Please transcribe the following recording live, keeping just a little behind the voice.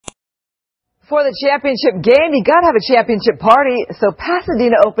For the championship game, you got to have a championship party, so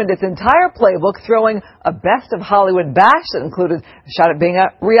Pasadena opened its entire playbook, throwing a best of Hollywood bash that included a shot at being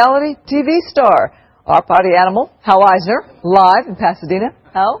a reality TV star. Our party animal, Hal Eisner, live in Pasadena.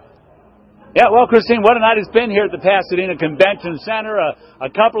 Hal? Yeah, well, Christine, what a night it's been here at the Pasadena Convention Center. A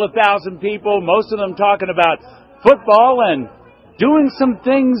couple of thousand people, most of them talking about football and doing some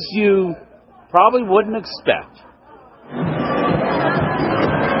things you probably wouldn't expect.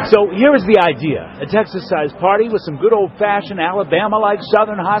 So here is the idea, a Texas-sized party with some good old-fashioned Alabama-like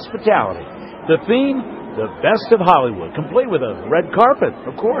Southern hospitality. The theme, the best of Hollywood, complete with a red carpet,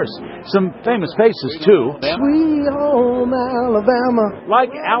 of course. Some famous faces, too. Sweet home Alabama.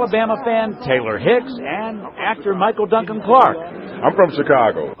 Like Alabama fan Taylor Hicks and actor Michael Duncan Clark. I'm from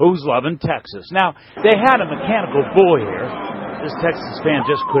Chicago. Who's loving Texas. Now, they had a mechanical bull here. This Texas fan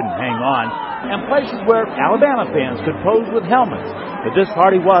just couldn't hang on. And places where Alabama fans could pose with helmets. But this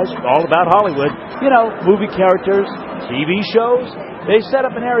party was all about Hollywood. You know, movie characters, TV shows. They set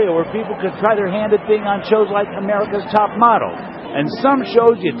up an area where people could try their hand at being on shows like America's Top Model. And some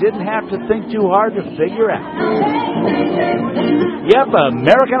shows you didn't have to think too hard to figure out. Yep,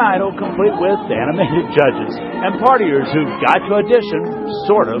 American Idol complete with animated judges. And partiers who got to audition,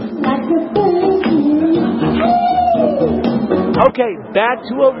 sort of. Okay, back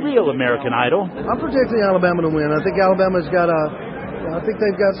to a real American Idol. I'm predicting Alabama to win. I think Alabama's got I think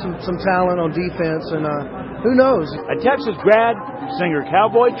they've got some talent on defense, and who knows? A Texas grad, singer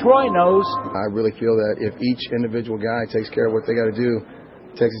Cowboy Troy knows. I really feel that if each individual guy takes care of what they got to do,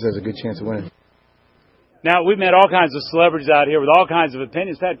 Texas has a good chance of winning. Now, we've met all kinds of celebrities out here with all kinds of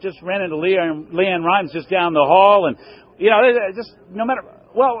opinions. In fact, just ran into Leanne Rimes just down the hall, and, you know, just no matter,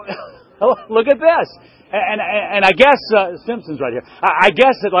 well, look at this. And I guess, Simpson's right here. I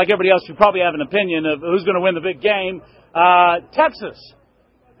guess that, like everybody else, you probably have an opinion of who's going to win the big game. Texas.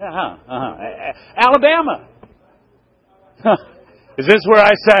 Alabama. Is this where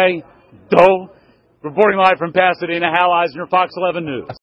I say, Doe? Reporting live from Pasadena, Hal Eisner, Fox 11 News.